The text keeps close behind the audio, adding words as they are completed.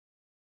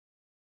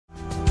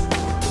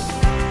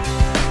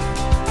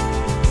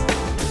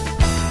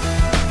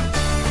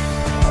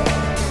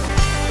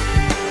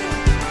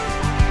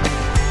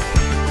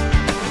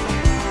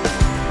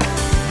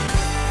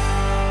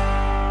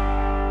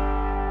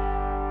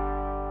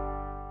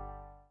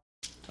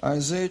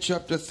Isaiah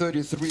chapter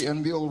 33,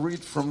 and we'll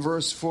read from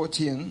verse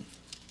 14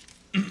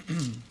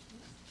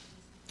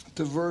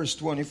 to verse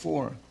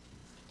 24.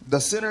 The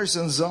sinners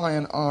in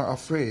Zion are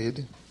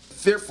afraid.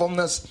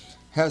 Fearfulness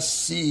has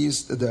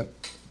seized the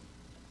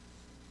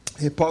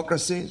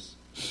hypocrisies.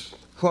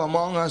 Who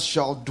among us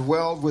shall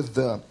dwell with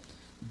the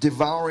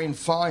devouring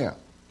fire?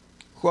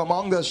 Who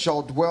among us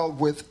shall dwell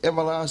with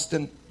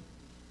everlasting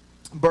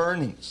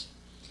burnings?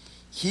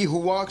 He who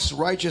walks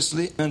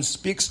righteously and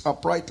speaks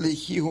uprightly,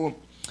 he who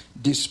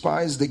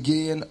despises the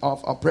gain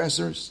of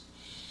oppressors,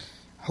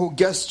 who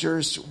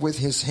gestures with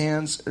his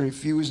hands,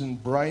 refusing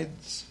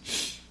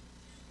bribes,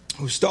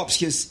 who stops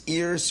his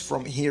ears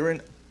from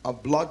hearing a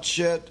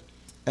bloodshed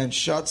and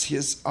shuts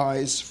his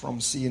eyes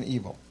from seeing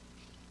evil.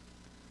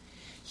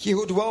 He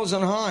who dwells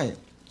on high,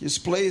 his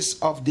place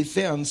of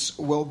defense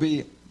will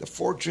be the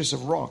fortress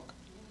of rock.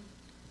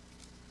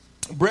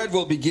 Bread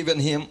will be given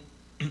him,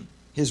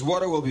 his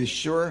water will be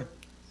sure.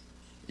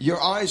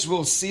 Your eyes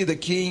will see the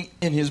king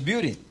in his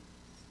beauty.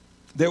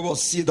 They will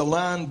see the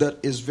land that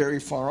is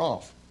very far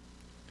off.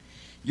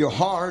 Your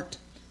heart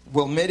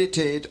will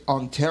meditate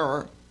on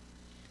terror.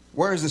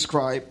 Where is the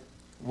scribe?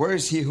 Where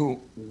is he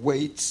who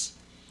waits?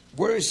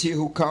 Where is he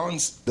who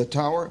counts the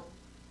tower?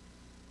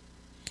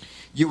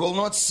 You will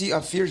not see a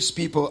fierce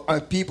people,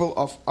 a people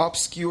of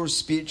obscure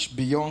speech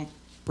beyond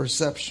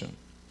perception,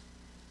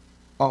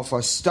 of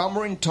a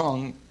stammering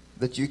tongue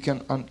that you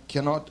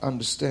cannot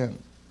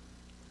understand.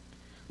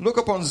 Look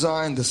upon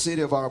Zion, the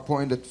city of our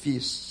appointed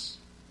feasts.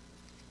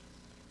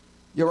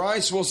 Your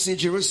eyes will see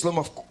Jerusalem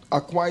of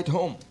a quiet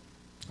home,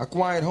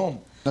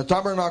 a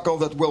tabernacle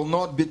that will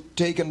not be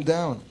taken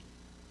down.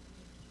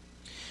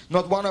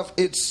 Not one of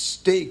its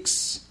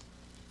stakes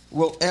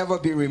will ever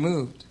be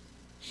removed,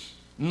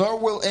 nor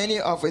will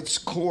any of its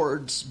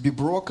cords be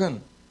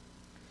broken.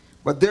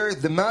 But there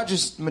the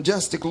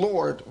majestic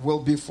Lord will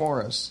be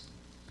for us,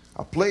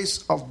 a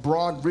place of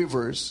broad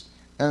rivers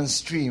and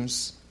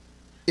streams,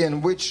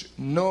 in which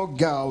no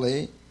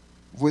galley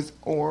with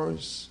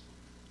oars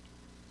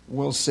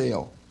will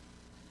sail,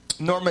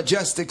 nor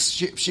majestic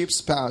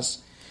ships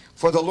pass.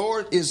 For the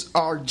Lord is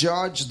our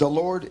judge, the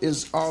Lord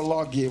is our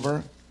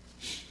lawgiver,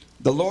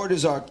 the Lord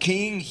is our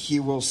king, he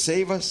will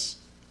save us.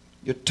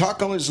 Your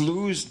tackle is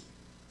loosed,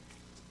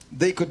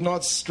 they could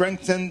not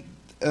strengthen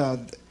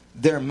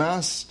their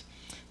mast,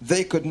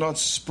 they could not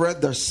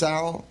spread their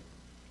sail.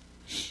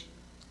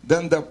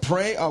 Then the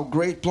prey of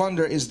great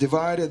plunder is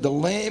divided, the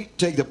lame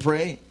take the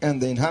prey,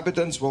 and the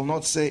inhabitants will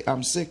not say,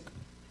 I'm sick.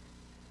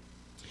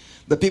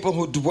 The people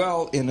who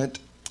dwell in it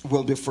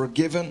will be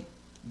forgiven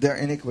their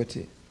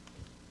iniquity.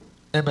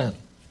 Amen.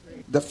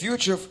 The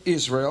future of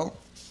Israel.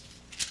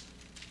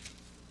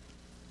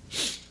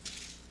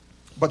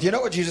 But you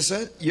know what Jesus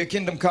said? Your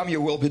kingdom come, your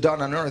will be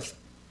done on earth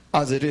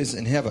as it is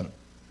in heaven.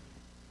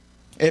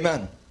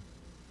 Amen.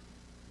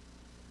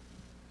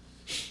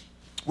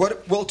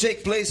 What will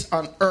take place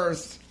on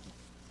earth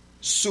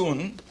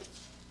soon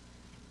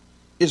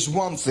is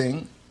one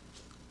thing.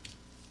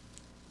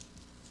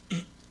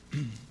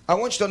 I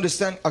want you to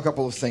understand a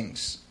couple of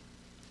things.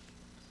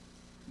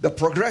 The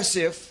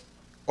progressive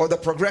or the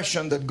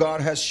progression that God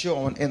has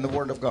shown in the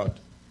Word of God.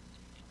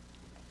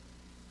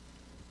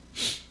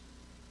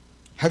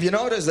 Have you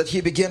noticed that He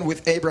began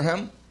with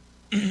Abraham?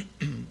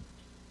 And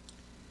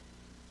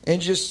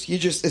he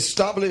just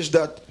established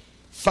that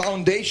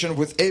foundation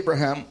with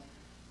Abraham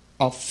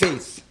of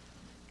faith.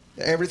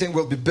 Everything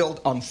will be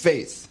built on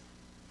faith.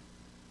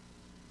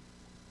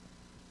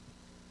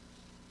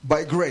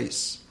 By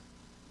grace.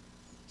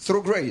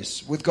 Through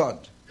grace with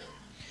God.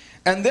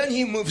 And then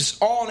he moves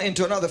on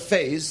into another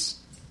phase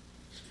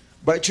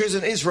by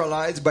choosing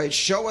Israelites, by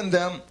showing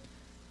them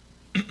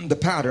the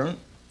pattern.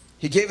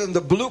 He gave them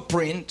the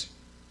blueprint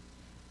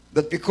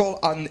that we call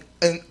an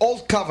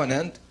old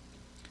covenant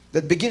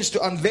that begins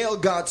to unveil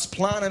God's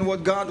plan and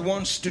what God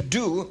wants to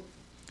do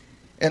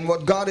and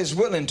what God is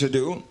willing to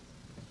do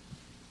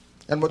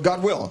and what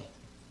God will.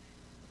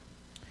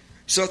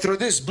 So through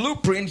this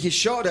blueprint, he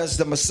showed us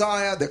the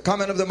Messiah, the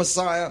coming of the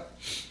Messiah,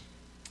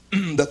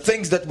 the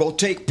things that will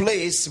take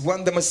place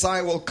when the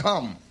Messiah will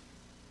come.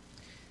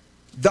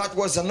 That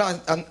was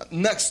a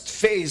next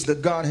phase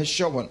that God has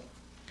shown.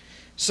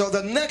 So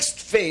the next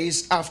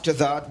phase after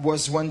that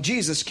was when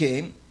Jesus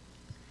came,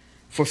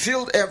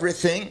 fulfilled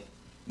everything,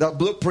 the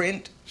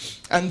blueprint,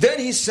 and then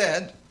he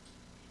said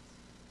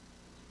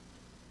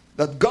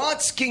that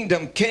God's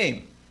kingdom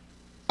came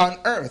on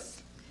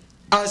earth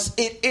as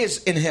it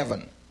is in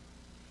heaven.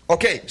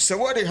 Okay, so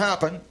what did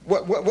happen?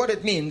 What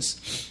it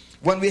means,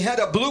 when we had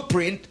a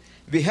blueprint,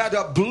 we had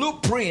a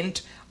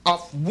blueprint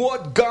of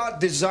what God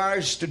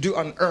desires to do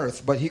on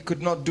earth, but he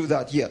could not do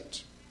that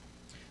yet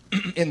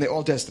in the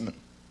Old Testament.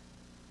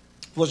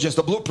 It was just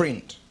a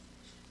blueprint.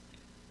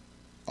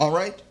 All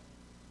right?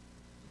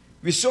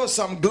 We saw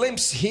some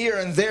glimpse here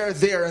and there,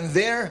 there and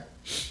there.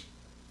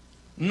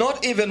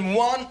 Not even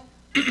one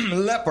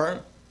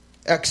leper,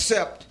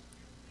 except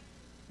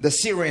the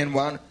Syrian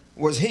one,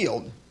 was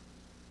healed.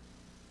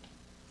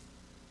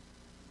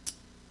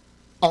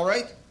 All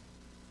right?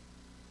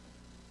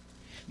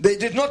 They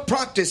did not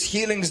practice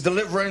healings,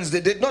 deliverance.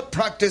 They did not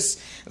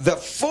practice the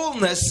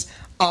fullness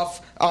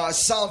of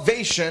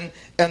salvation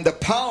and the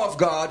power of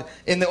God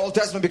in the Old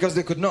Testament because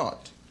they could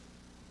not.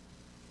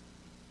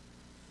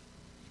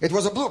 It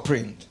was a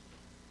blueprint.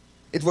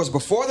 It was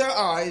before their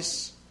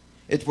eyes.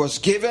 It was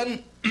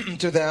given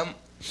to them.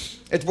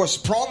 It was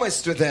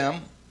promised to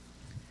them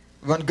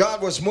when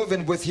God was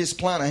moving with His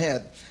plan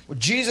ahead. When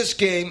Jesus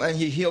came and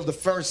He healed the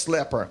first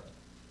leper.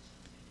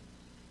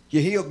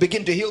 He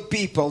began to heal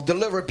people,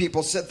 deliver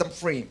people, set them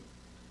free.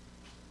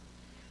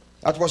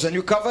 That was a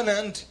new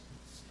covenant,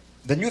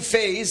 the new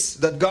phase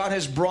that God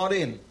has brought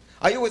in.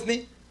 Are you with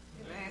me?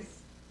 Yes.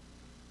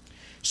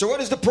 So what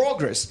is the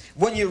progress?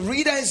 When you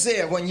read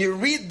Isaiah, when you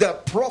read the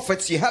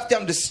prophets, you have to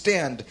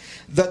understand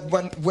that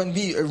when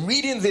we are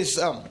reading these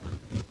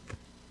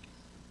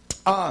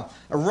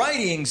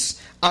writings,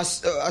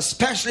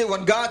 especially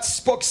when God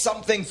spoke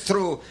something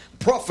through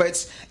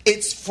prophets,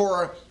 it's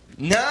for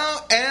now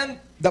and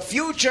the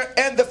future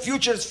and the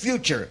future's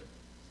future.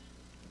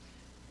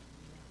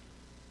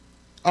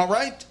 All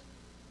right?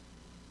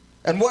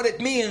 And what it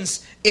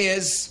means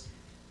is,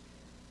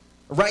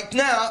 right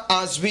now,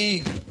 as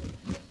we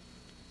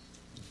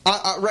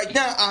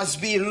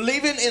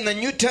living in the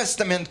New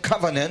Testament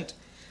covenant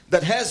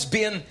that has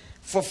been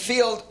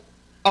fulfilled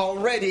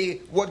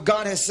already, what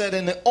God has said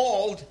in the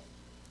Old,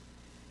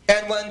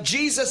 and when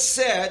Jesus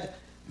said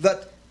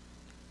that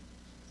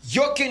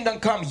your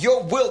kingdom come,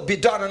 your will be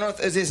done on earth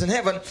as it is in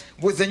heaven,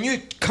 with the new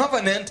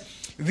covenant,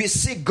 we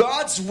see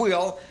God's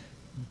will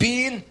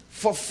being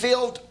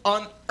fulfilled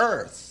on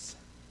earth.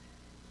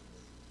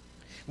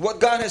 What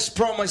God has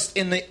promised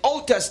in the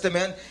Old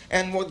Testament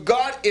and what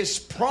God is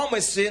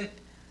promising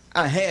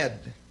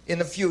ahead in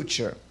the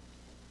future.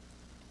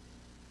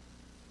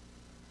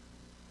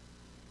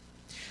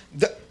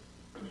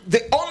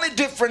 The only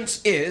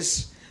difference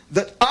is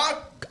that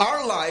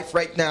our life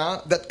right now,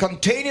 that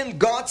containing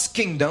God's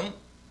kingdom,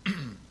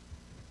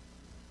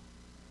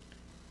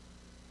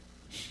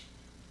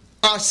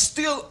 are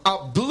still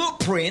a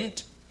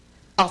blueprint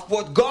of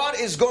what God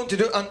is going to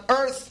do on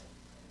earth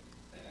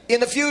in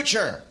the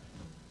future.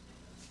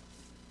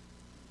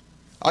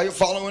 Are you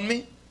following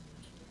me?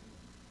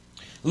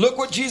 Look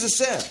what Jesus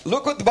said.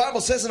 Look what the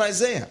Bible says in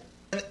Isaiah.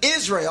 And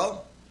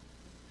Israel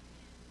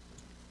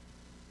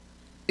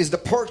is the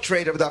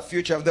portrait of that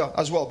future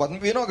as well. But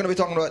we're not going to be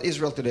talking about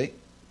Israel today.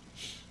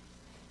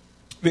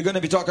 We're going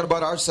to be talking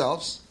about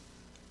ourselves.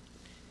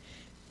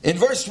 In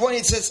verse 20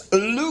 it says,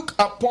 look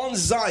upon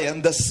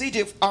Zion, the city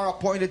of our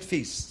appointed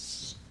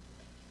feasts.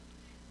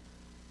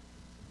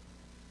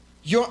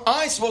 Your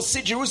eyes will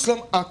see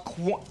Jerusalem,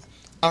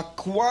 a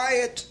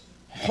quiet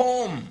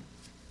home.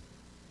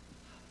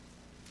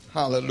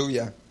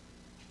 Hallelujah.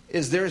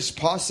 Is there a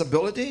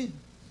possibility?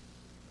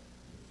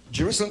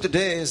 Jerusalem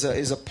today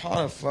is a pot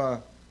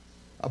of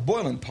a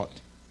boiling pot.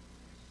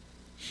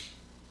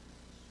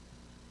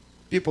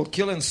 People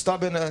killing,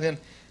 stabbing, and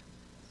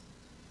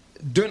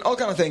doing all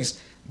kinds of things.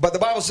 But the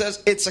Bible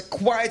says it's a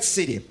quiet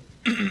city.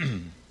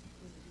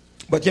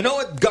 But you know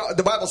what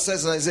the Bible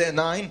says in Isaiah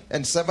 9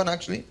 and 7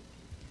 actually?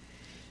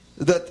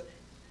 That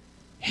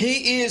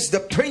He is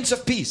the Prince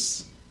of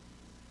Peace.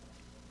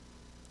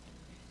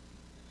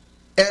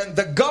 And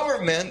the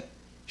government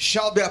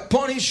shall be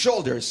upon His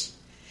shoulders.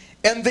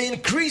 And the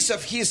increase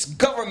of His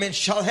government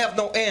shall have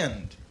no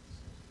end.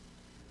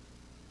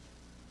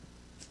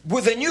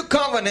 With the new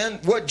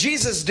covenant, what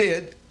Jesus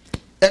did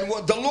and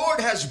what the Lord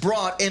has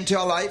brought into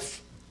our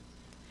life,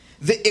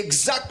 the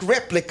exact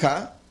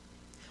replica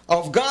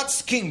of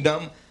God's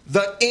kingdom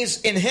that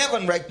is in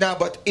heaven right now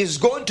but is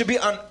going to be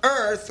on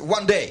earth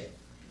one day.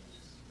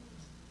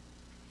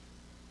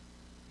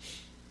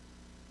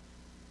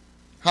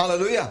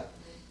 Hallelujah.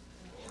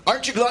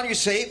 Aren't you glad you're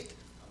saved?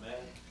 Amen.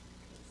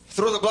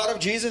 Through the blood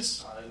of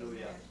Jesus?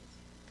 Hallelujah.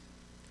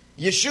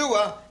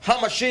 Yeshua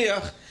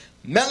HaMashiach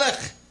Melech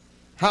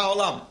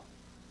HaOlam.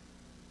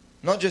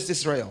 Not just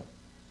Israel.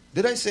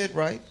 Did I say it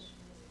right?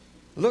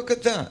 Look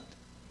at that.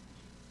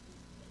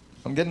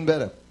 I'm getting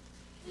better.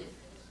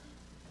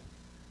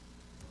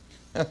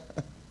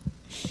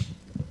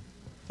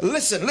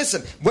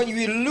 Listen. When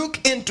you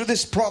look into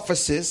these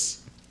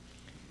prophecies,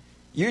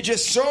 you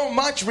just so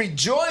much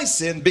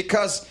rejoicing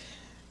because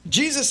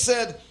Jesus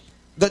said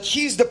that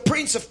He's the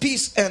Prince of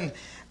Peace and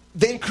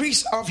the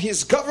increase of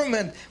His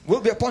government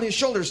will be upon His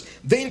shoulders.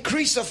 The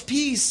increase of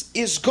peace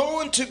is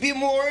going to be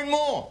more and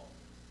more.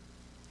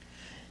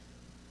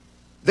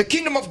 The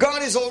kingdom of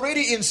God is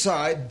already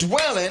inside,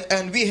 dwelling,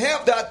 and we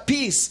have that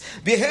peace.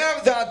 We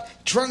have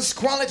that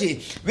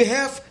tranquility. We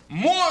have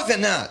more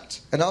than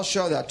that. And I'll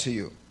show that to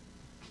you.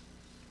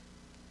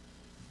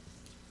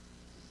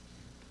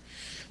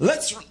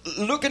 Let's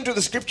look into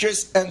the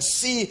scriptures and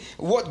see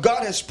what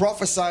God has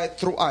prophesied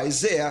through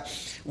Isaiah,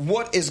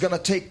 what is going to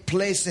take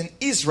place in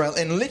Israel,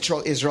 in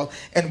literal Israel,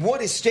 and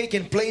what is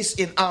taking place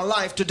in our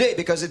life today,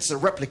 because it's a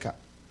replica.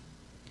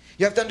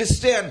 You have to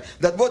understand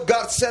that what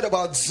God said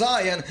about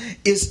Zion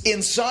is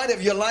inside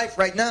of your life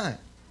right now.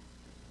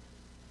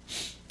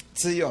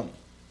 Zion.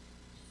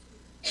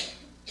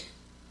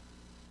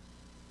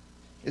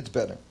 It's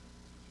better.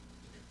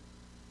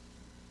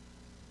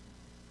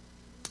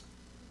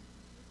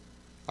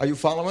 Are you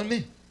following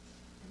me?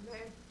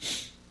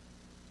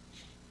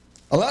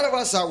 A lot of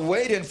us are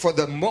waiting for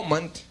the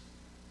moment,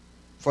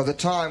 for the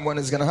time when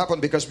it's going to happen,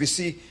 because we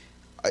see,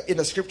 in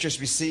the scriptures,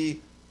 we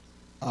see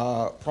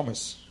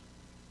promise.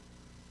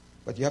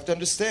 But you have to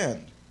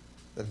understand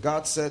that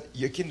God said,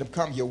 your kingdom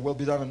come, your will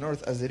be done on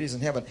earth as it is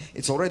in heaven.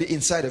 It's already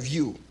inside of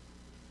you.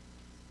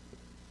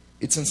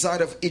 It's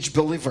inside of each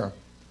believer.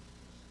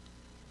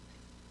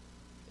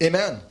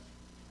 Amen.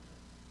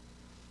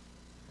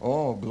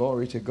 Oh,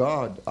 glory to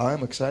God.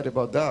 I'm excited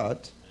about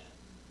that.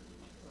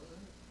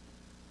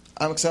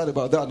 I'm excited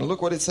about that. And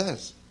look what it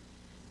says.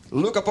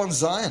 Look upon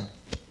Zion.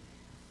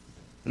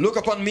 Look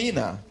upon me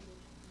now.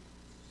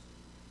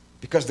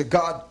 Because the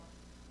God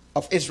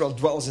of Israel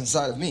dwells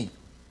inside of me.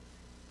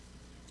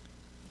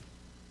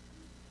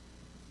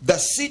 The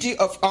city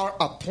of our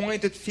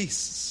appointed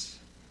feasts.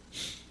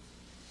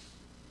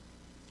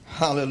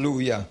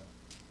 Hallelujah.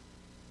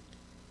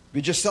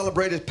 We just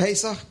celebrated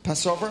Pesach,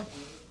 Passover,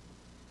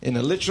 in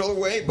a literal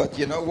way, but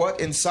you know what?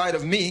 Inside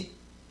of me,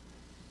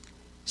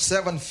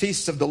 7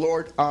 feasts of the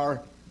Lord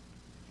are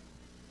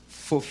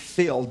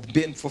fulfilled,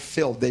 been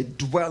fulfilled. They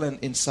dwell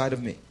inside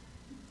of me.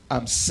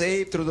 I'm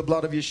saved through the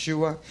blood of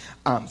Yeshua.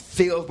 I'm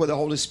filled with the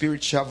Holy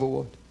Spirit,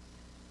 Shavuot.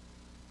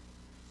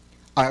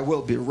 I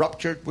will be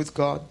raptured with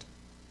God.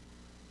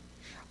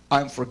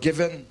 I'm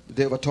forgiven. The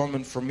Day of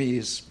Atonement for me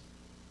is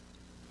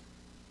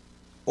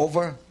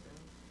over.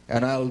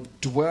 And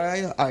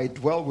I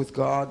dwell with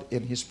God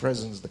in His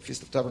presence, the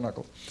Feast of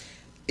Tabernacles.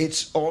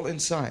 It's all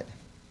inside.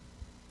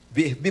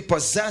 We have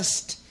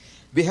possessed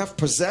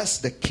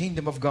the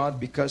kingdom of God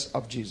because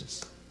of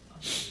Jesus.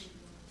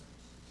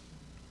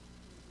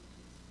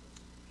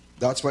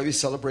 That's why we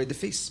celebrate the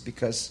feasts,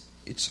 because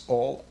it's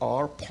all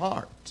our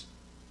part.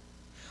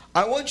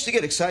 I want you to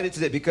get excited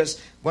today,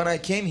 because when I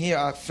came here,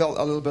 I felt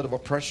a little bit of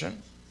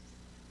oppression.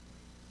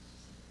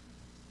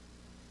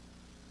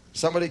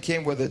 Somebody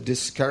came with a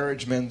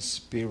discouragement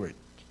spirit.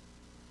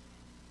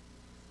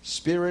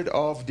 Spirit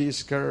of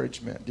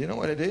discouragement. Do you know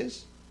what it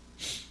is?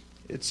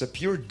 It's a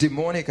pure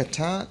demonic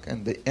attack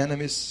and the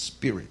enemy's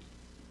spirit.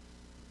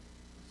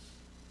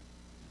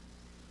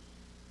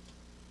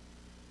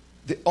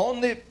 The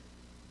only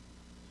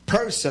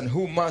person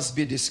who must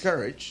be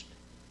discouraged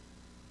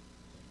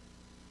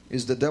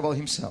is the devil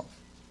himself,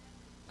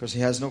 because he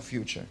has no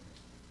future.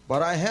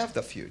 But I have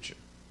the future.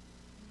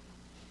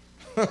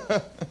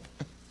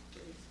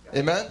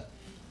 Amen?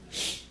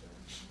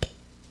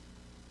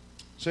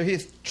 So he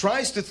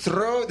tries to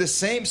throw the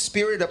same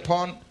spirit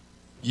upon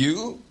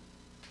you,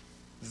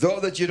 though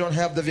that you don't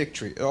have the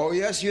victory. Oh,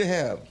 yes, you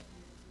have.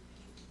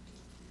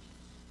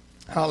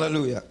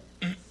 Hallelujah.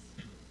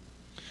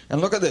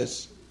 And look at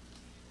this.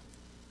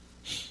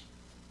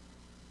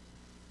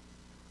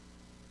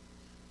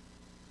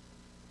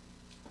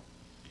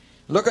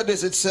 Look at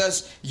this. It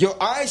says, your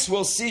eyes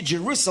will see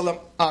Jerusalem,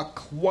 a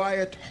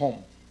quiet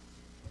home.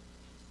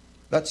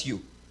 That's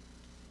you.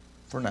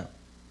 For now.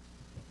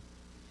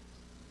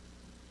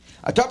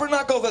 A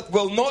tabernacle that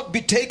will not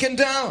be taken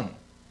down.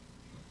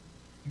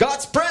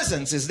 God's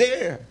presence is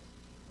there.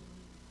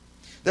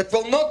 That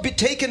will not be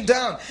taken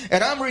down.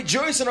 And I'm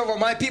rejoicing over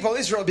my people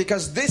Israel,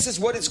 because this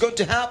is what is going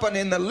to happen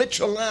in the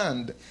literal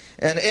land.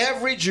 And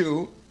every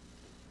Jew,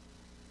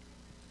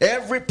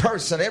 every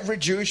person, every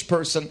Jewish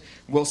person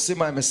will see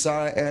my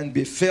Messiah and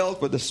be filled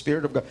with the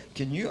Spirit of God.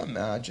 Can you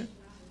imagine?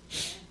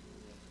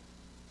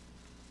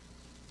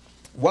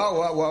 Wow,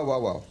 wow, wow, wow,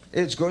 wow.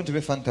 It's going to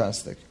be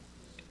fantastic.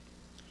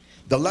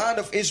 The land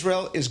of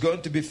Israel is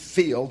going to be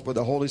filled with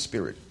the Holy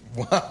Spirit.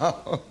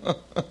 Wow.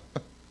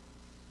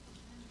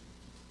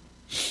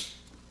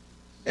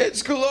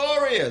 It's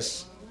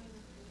glorious.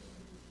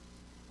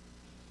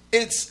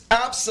 It's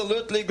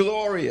absolutely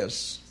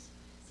glorious.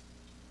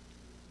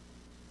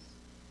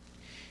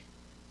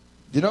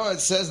 You know, it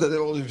says that they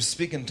will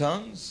speak in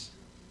tongues.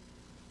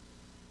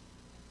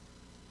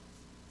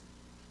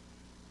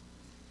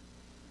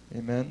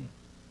 Amen.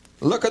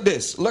 Look at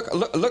this.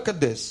 Look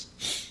at this.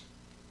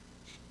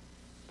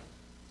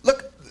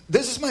 Look,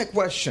 this is my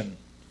question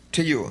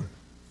to you.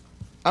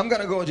 I'm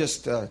going to go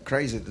just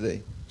crazy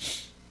today.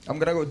 I'm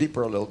going to go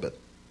deeper a little bit.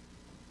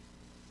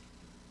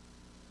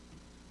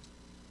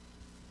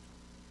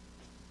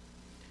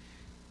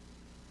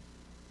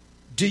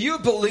 Do you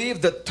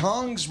believe that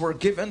tongues were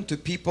given to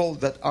people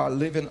that are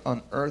living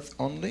on earth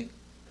only?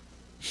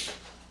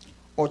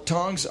 Or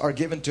tongues are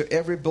given to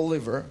every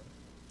believer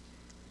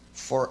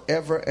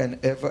forever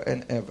and ever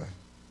and ever?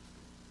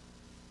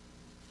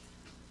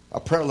 A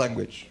prayer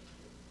language.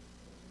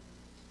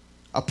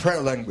 A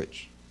prayer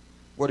language.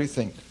 What do you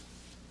think?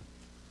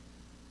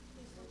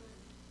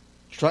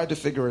 Try to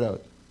figure it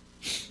out.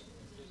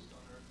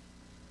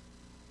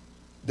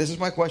 This is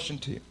my question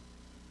to you.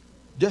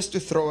 Just to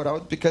throw it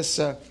out, because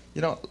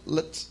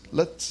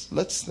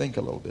let's think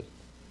a little bit.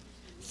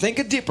 Think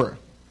it deeper.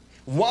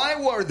 Why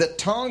were the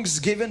tongues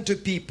given to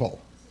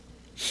people?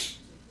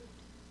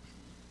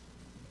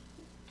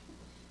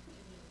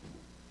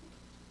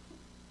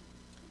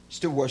 It's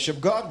to worship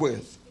God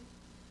with.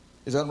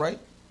 Is that right?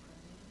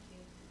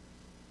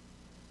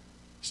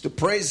 It's to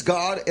praise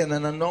God in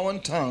an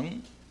unknown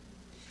tongue,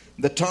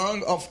 the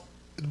tongue of,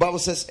 the Bible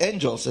says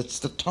angels, it's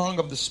the tongue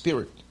of the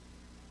Spirit.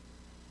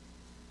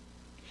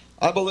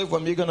 I believe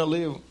when we're going to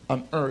live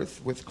on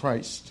earth with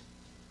Christ,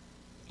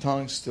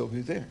 tongues still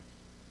be there.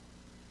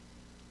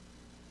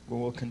 We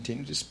will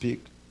continue to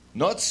speak,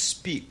 not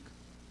speak,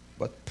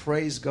 but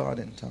praise God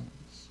in tongues.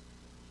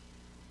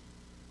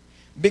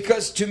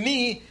 Because to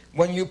me,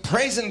 when you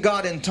praising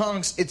God in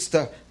tongues, it's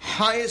the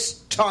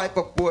highest type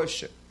of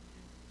worship.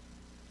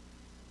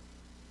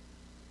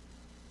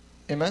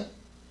 Amen?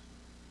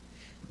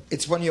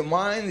 It's when your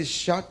mind is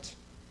shut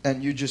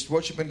and you just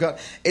worshiping God.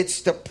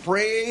 It's the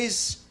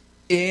praise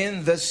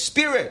in the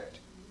Spirit.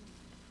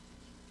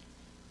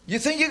 You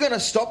think you're going to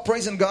stop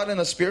praising God in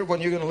the Spirit when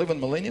you're going to live in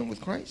millennium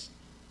with Christ?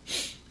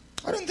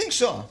 I don't think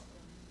so.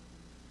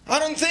 I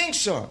don't think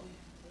so.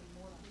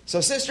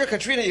 So Sister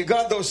Katrina, you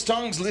got those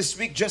tongues this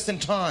week just in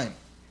time.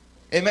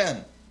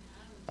 Amen.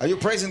 Are you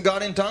praising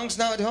God in tongues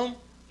now at home?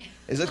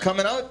 Is it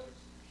coming out?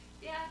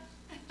 Yeah.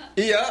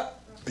 Yeah.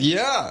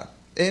 Yeah.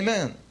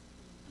 Amen.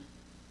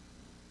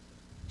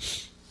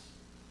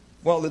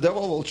 Well, the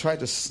devil will try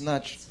to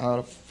snatch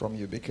out from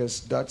you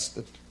because that's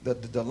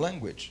the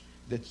language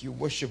that you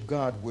worship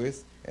God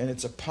with, and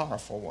it's a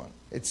powerful one.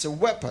 It's a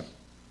weapon.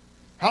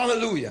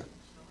 Hallelujah.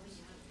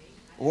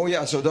 Oh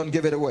yeah, so don't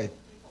give it away.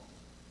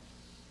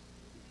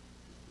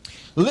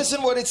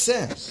 Listen what it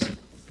says.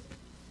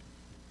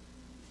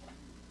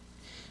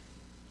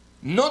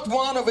 Not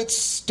one of its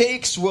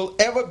stakes will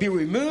ever be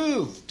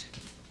removed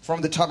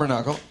from the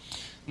tabernacle,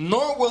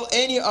 nor will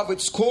any of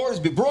its cords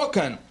be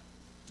broken.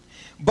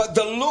 But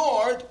the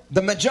Lord,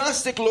 the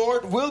majestic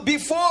Lord, will be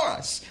for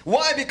us.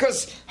 Why?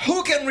 Because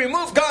who can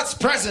remove God's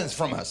presence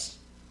from us?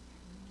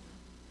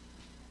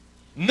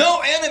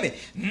 No enemy,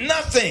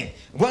 nothing.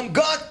 When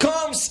God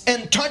comes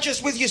and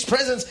touches with His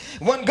presence,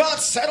 when God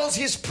settles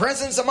His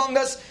presence among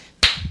us,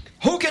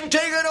 who can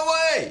take it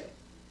away?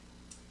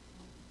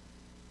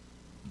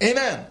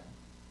 Amen.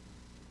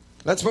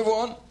 Let's move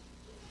on.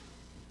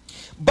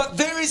 But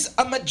there is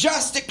a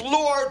majestic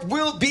Lord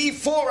will be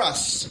for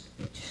us,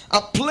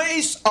 a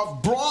place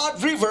of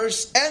broad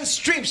rivers and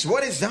streams.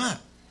 What is that?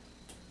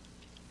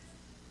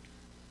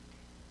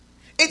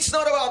 It's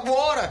not about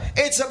water.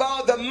 It's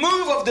about the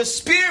move of the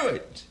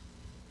Spirit.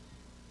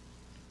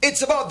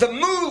 It's about the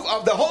move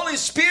of the Holy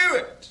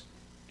Spirit.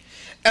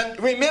 And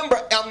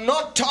remember, I'm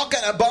not talking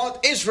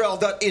about Israel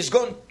that is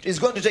going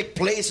to take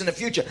place in the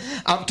future.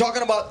 I'm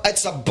talking about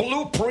it's a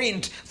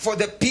blueprint for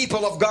the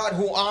people of God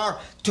who are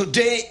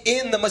today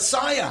in the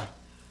Messiah.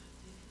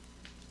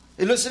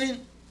 You listening?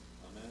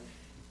 Amen.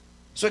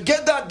 So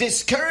get that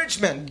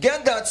discouragement,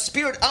 get that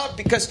spirit out,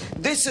 because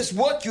this is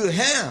what you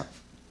have.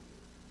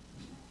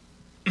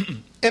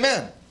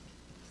 Amen.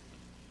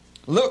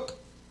 Look.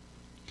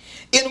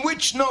 In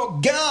which no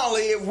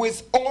galley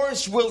with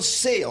oars will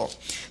sail,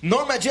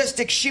 nor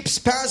majestic ships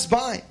pass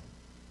by.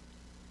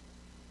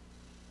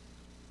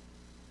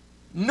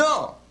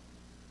 No.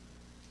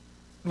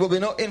 There will be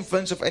no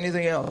influence of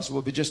anything else. It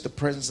will be just the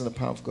presence and the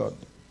power of God.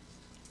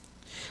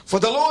 For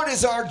the Lord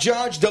is our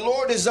judge. The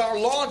Lord is our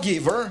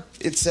lawgiver.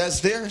 It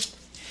says there.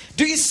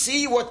 Do you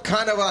see what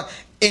kind of an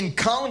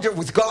encounter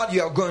with God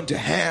you are going to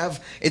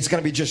have? It's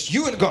going to be just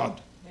you and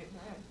God.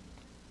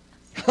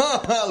 Amen.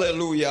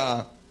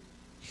 Hallelujah.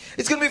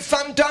 It's going to be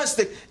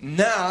fantastic.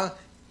 Now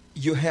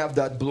you have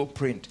that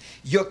blueprint.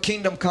 Your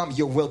kingdom come,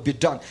 your will be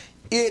done.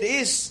 It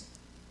is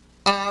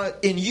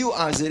in you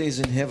as it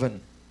is in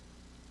heaven.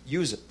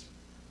 Use it.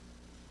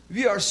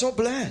 We are so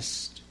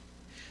blessed.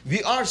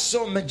 We are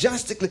so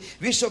majestically,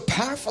 we're so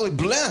powerfully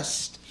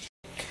blessed.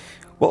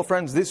 Well,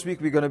 friends, this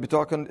week we're going to be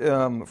talking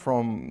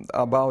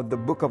about the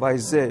book of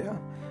Isaiah.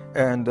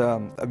 And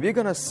we're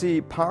going to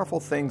see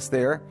powerful things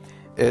there.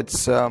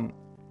 It's a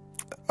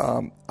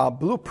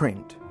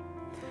blueprint.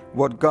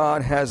 What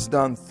God has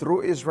done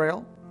through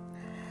Israel,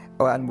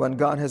 and when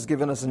God has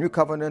given us a new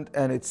covenant,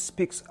 and it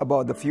speaks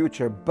about the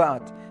future.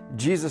 But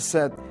Jesus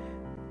said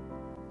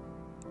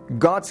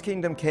God's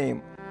kingdom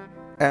came,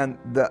 and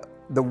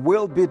the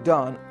will be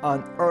done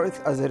on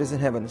earth as it is in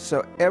heaven.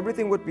 So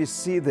everything what we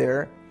see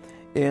there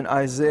in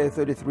Isaiah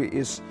 33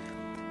 is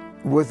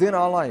within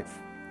our life.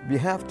 We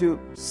have to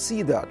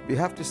see that. We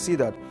have to see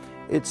that.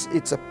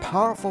 It's a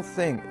powerful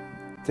thing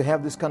to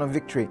have this kind of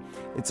victory.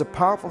 It's a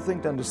powerful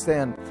thing to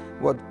understand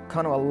what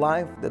kind of a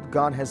life that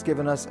God has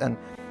given us, and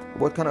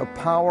what kind of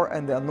power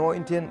and the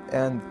anointing,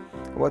 and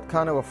what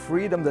kind of a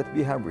freedom that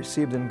we have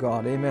received in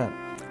God. Amen.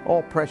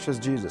 Oh, precious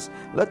Jesus.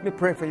 Let me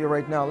pray for you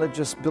right now. Let's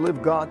just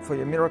believe God for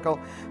your miracle.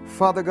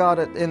 Father God,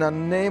 in the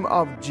name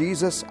of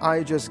Jesus,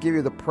 I just give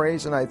you the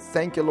praise, and I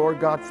thank you, Lord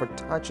God, for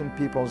touching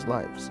people's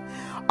lives.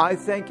 I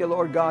thank you,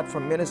 Lord God, for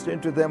ministering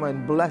to them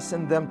and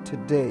blessing them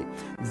today.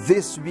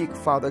 This week,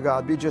 Father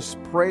God, we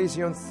just praise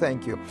you and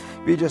thank you.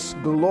 We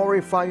just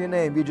glorify your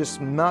name. We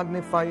just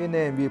magnify your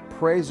name. We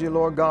praise you,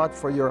 Lord God,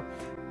 for your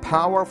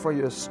power, for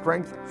your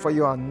strength, for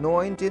your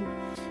anointing,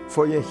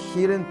 for your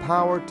healing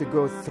power to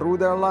go through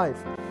their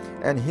life.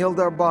 and heal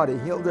their body,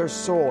 heal their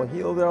soul,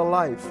 heal their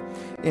life.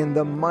 In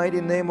the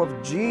mighty name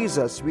of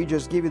Jesus, we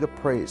just give you the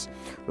praise.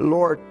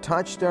 Lord,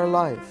 touch their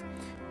life,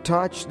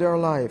 touch their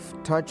life,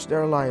 touch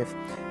their life,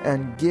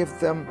 and give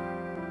them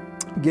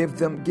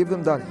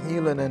that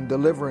healing and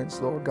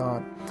deliverance, Lord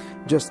God.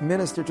 Just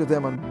minister to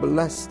them and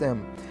bless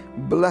them.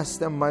 Bless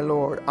them, my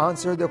Lord.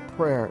 Answer their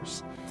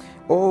prayers.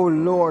 Oh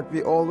Lord,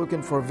 we're all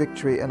looking for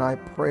victory, and I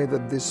pray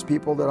that these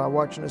people that are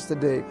watching us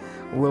today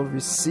will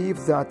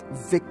receive that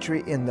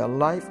victory in their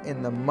life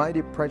in the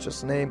mighty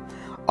precious name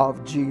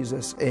of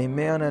Jesus.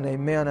 Amen and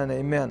amen and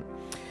amen.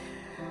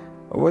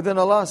 Within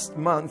the last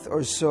month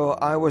or so,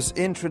 I was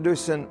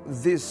introducing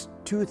these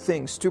two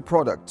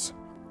products.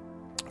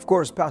 Of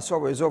course,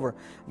 Passover is over,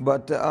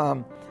 but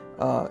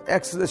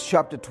Exodus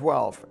chapter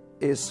 12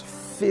 is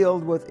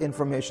filled with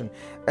information.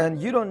 And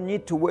you don't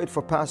need to wait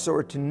for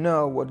Passover to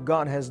know what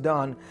God has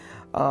done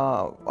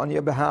on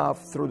your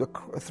behalf through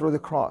the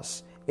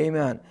cross.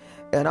 Amen.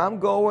 And I'm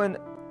going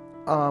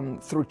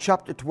through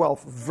chapter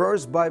 12,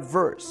 verse by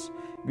verse.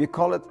 We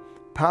call it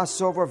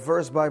Passover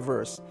verse by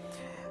verse.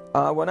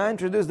 When I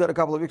introduced that a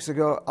couple of weeks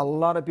ago, a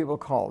lot of people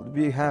called.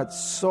 We had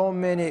so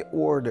many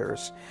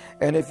orders.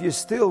 And if you're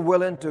still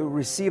willing to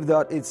receive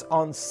that, it's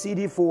on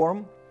CD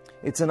form.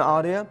 It's an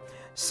audio.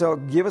 So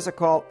give us a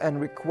call and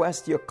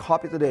request your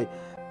copy today.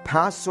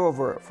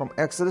 Passover from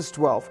Exodus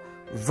 12,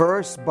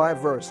 verse by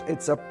verse.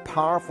 It's a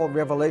powerful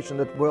revelation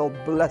that will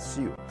bless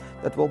you.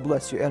 That will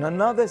bless you. And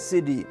another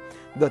CD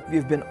that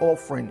we've been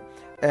offering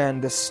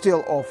and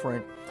still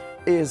offering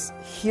is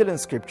Healing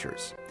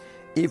Scriptures.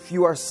 If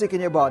you are sick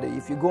in your body,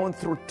 if you're going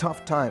through a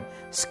tough time,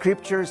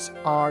 Scriptures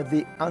are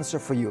the answer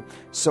for you.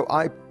 So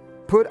I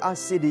put a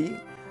CD.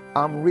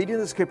 I'm reading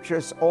the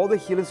Scriptures, all the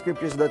healing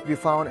Scriptures that we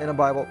found in the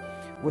Bible,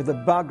 with the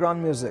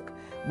background music.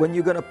 When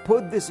you're going to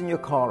put this in your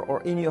car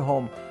or in your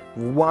home,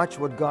 watch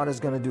what God is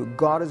going to do.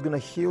 God is going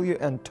to heal you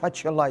and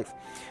touch your life.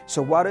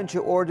 So why don't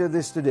you order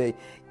this today?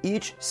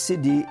 Each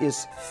CD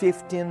is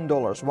 $15,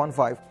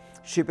 15.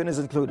 Shipping is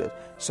included.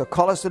 So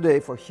call us today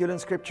for Healing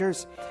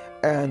Scriptures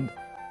and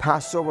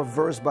Passover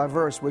verse by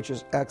verse, which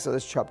is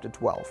Exodus chapter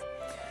 12.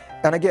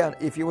 And again,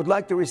 if you would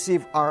like to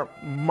receive our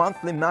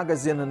monthly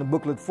magazine in the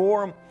booklet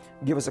form,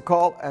 give us a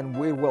call and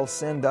we will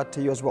send that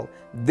to you as well.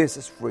 This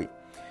is free.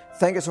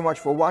 Thank you so much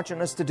for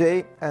watching us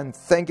today, and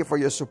thank you for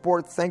your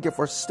support. Thank you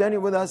for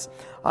standing with us.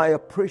 I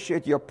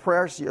appreciate your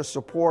prayers, your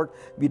support.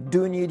 We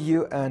do need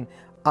you, and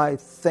I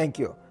thank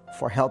you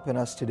for helping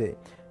us today.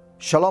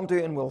 Shalom to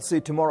you, and we'll see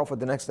you tomorrow for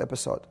the next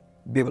episode.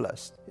 Be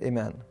blessed.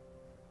 Amen.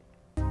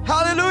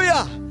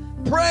 Hallelujah.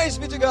 Praise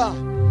be to God.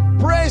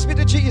 Praise be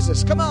to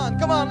Jesus. Come on,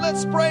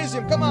 let's praise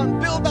Him. Come on,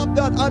 build up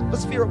that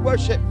atmosphere of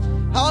worship.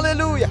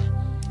 Hallelujah.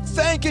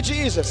 Thank you,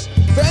 Jesus.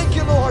 Thank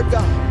you, Lord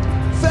God.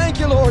 Thank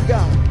you, Lord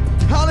God.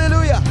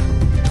 Hallelujah.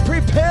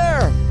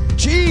 Prepare.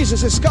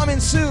 Jesus is coming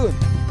soon.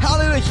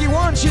 Hallelujah. He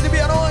wants you to be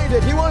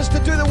anointed. He wants to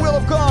do the will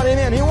of God.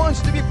 Amen. He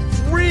wants to be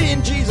free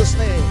in Jesus'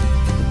 name.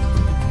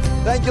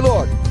 Thank you,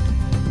 Lord.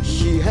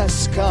 He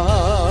has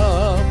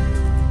come.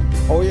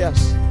 Oh,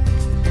 yes.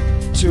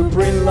 To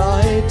bring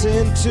light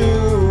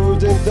into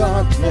the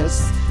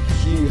darkness.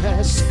 He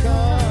has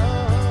come.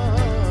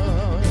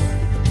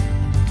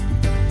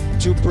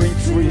 To bring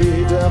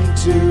freedom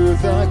to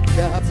the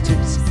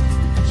captives.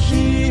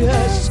 He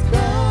has come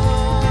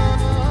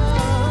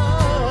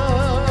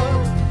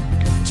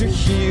to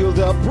heal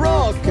the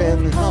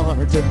broken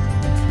hearted.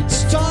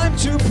 It's time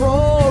to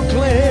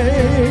proclaim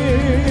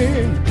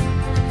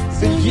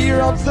the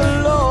year of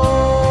the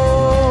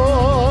Lord.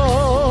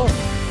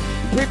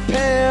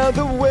 Prepare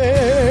the way.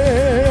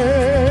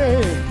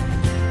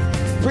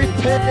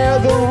 Prepare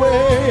the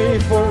way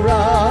for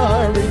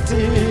our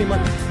Redeemer.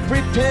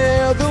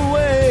 Prepare the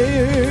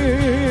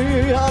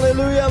way.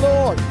 Hallelujah,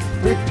 Lord.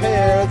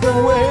 Prepare the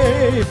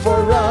way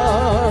for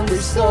our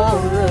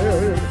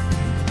restorer.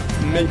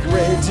 Make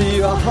ready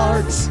your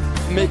hearts,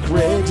 make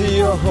ready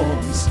your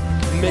homes,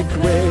 make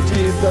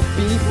ready the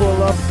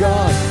people of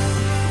God.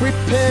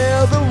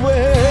 Prepare the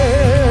way.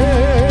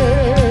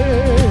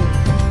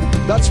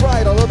 That's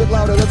right, a little bit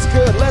louder, that's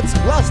good. Let's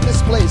bless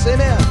this place,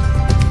 amen.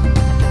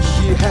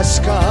 He has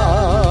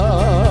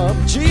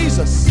come,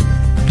 Jesus,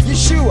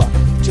 Yeshua,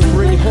 to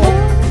bring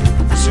hope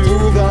to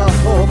the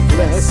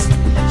hopeless.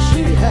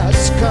 He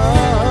has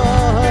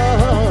come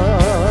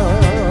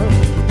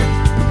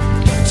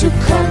to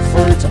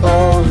comfort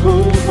all who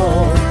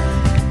mourn.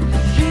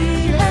 He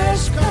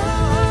has come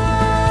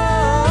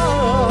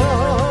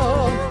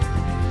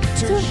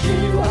to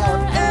heal our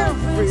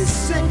every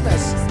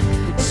sickness.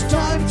 It's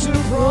time to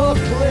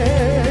proclaim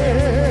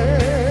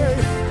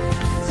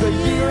the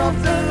year of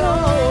the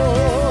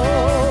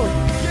Lord.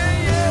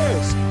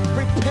 Yes,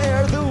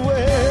 prepare the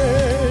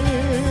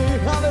way.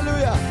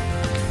 Hallelujah.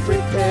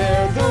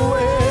 Prepare the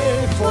way.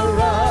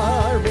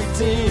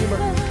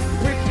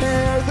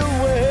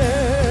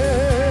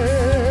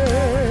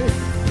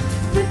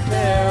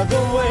 Prepare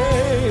the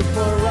way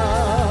for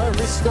our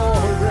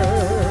restorer.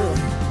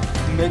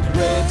 Make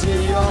ready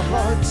your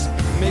hearts,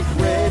 make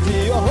ready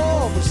your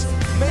homes,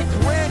 make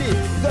ready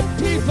the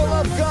people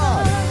of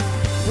God.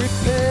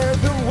 Prepare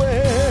the way.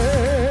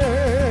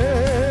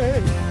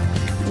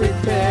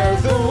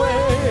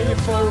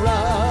 for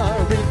our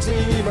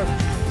Redeemer.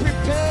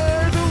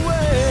 Prepare the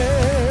way.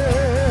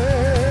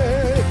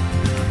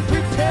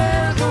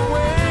 Prepare the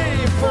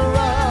way for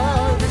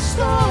our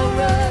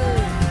Restorer.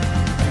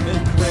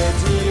 Make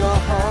ready your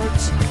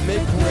hearts.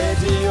 Make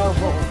ready your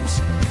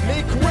homes.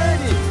 Make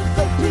ready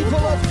the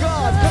people of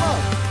God. Come on.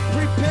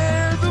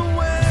 Prepare the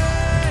way.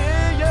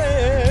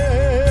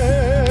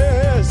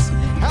 Yes.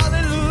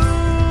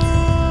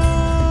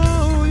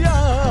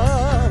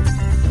 Hallelujah.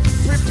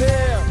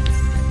 Prepare.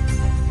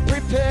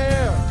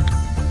 Prepare.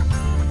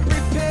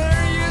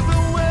 Prepare you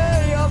the way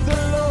of the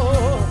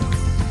Lord.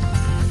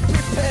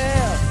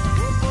 Prepare.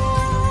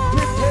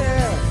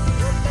 Prepare.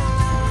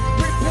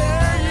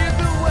 Prepare you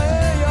the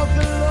way of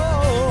the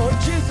Lord.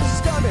 Jesus is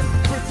coming.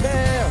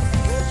 Prepare.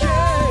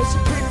 Yes,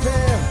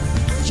 prepare.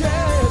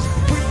 Yes,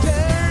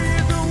 prepare you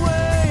the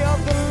way of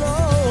the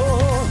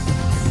Lord.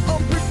 Oh,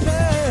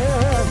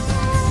 prepare.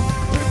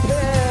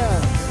 Prepare.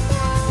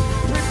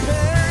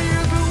 Prepare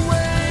you the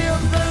way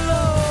of the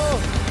Lord.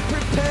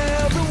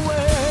 Prepare the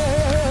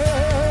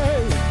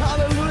way.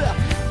 Hallelujah.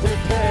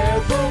 Prepare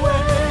the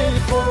way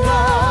for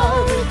our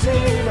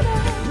Redeemer.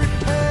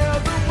 Prepare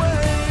the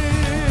way.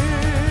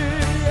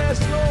 Yes,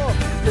 Lord.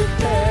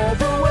 Prepare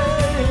the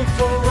way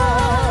for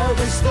our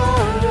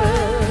Restorer.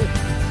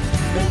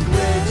 Make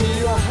ready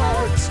your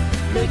hearts.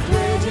 Make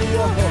ready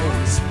your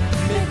homes.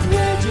 Make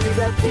ready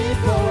the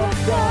people of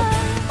God.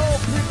 Oh,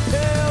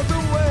 prepare the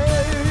way.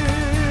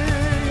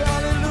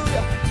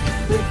 Hallelujah.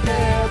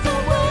 Prepare the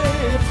way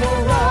for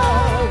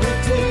our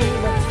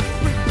Redeemer.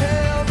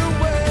 Prepare the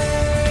way,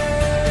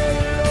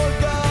 Lord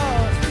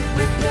God.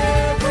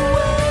 Prepare the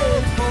way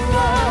for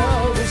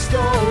our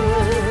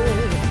Restorer.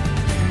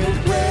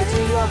 Make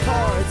ready your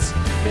hearts.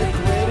 Make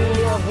ready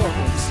your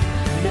homes.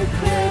 Make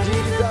ready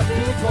the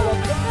people of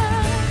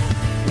God.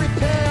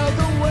 Prepare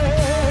the way.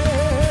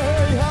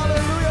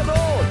 Hallelujah,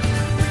 Lord.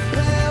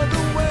 Prepare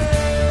the way,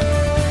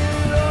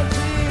 Lord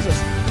Jesus.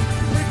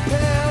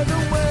 Prepare the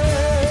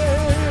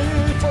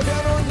way for the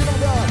anointing of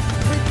God.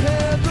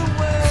 Prepare the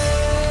way.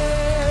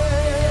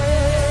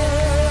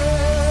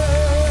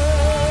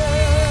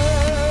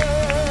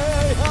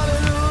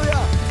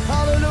 Hallelujah.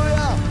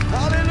 Hallelujah.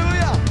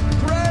 Hallelujah.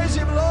 Praise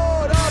Him,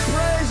 Lord. I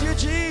praise you,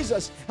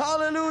 Jesus.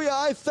 Hallelujah.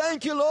 I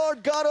thank you,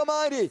 Lord God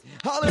Almighty.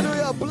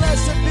 Hallelujah.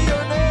 Blessed be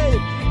your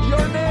name.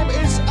 Your name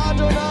is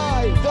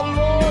Adonai, the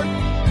Lord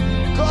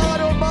God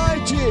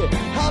Almighty.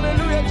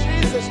 Hallelujah,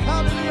 Jesus.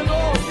 Hallelujah,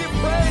 Lord. We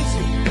praise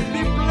you.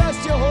 We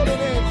bless your holy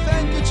name.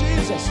 Thank you,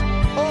 Jesus.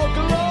 Oh,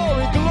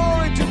 glory,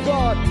 glory to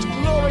God.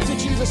 Glory to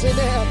Jesus.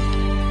 Amen.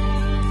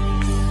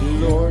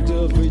 Lord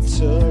of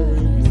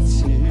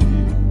eternity,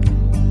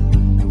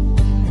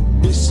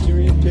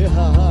 mystery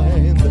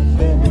behind the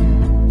veil.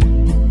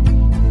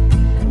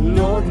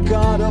 Lord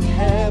God of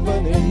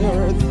heaven and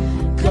earth,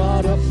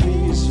 God of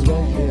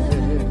Israel,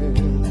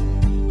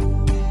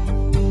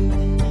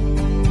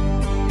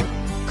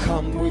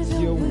 come with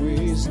your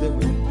wisdom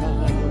and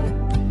power,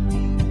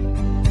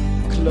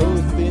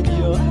 clothed in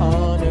your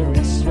honor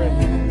and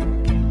strength.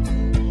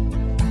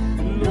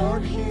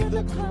 Lord, hear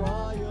the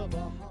cry of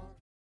our heart.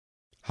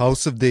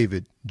 House of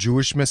David,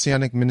 Jewish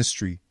Messianic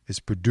Ministry is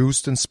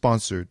produced and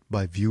sponsored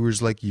by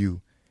viewers like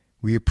you.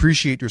 We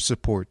appreciate your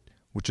support,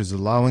 which is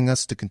allowing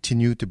us to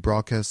continue to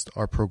broadcast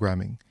our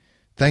programming.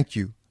 Thank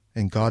you,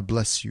 and God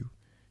bless you.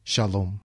 Shalom.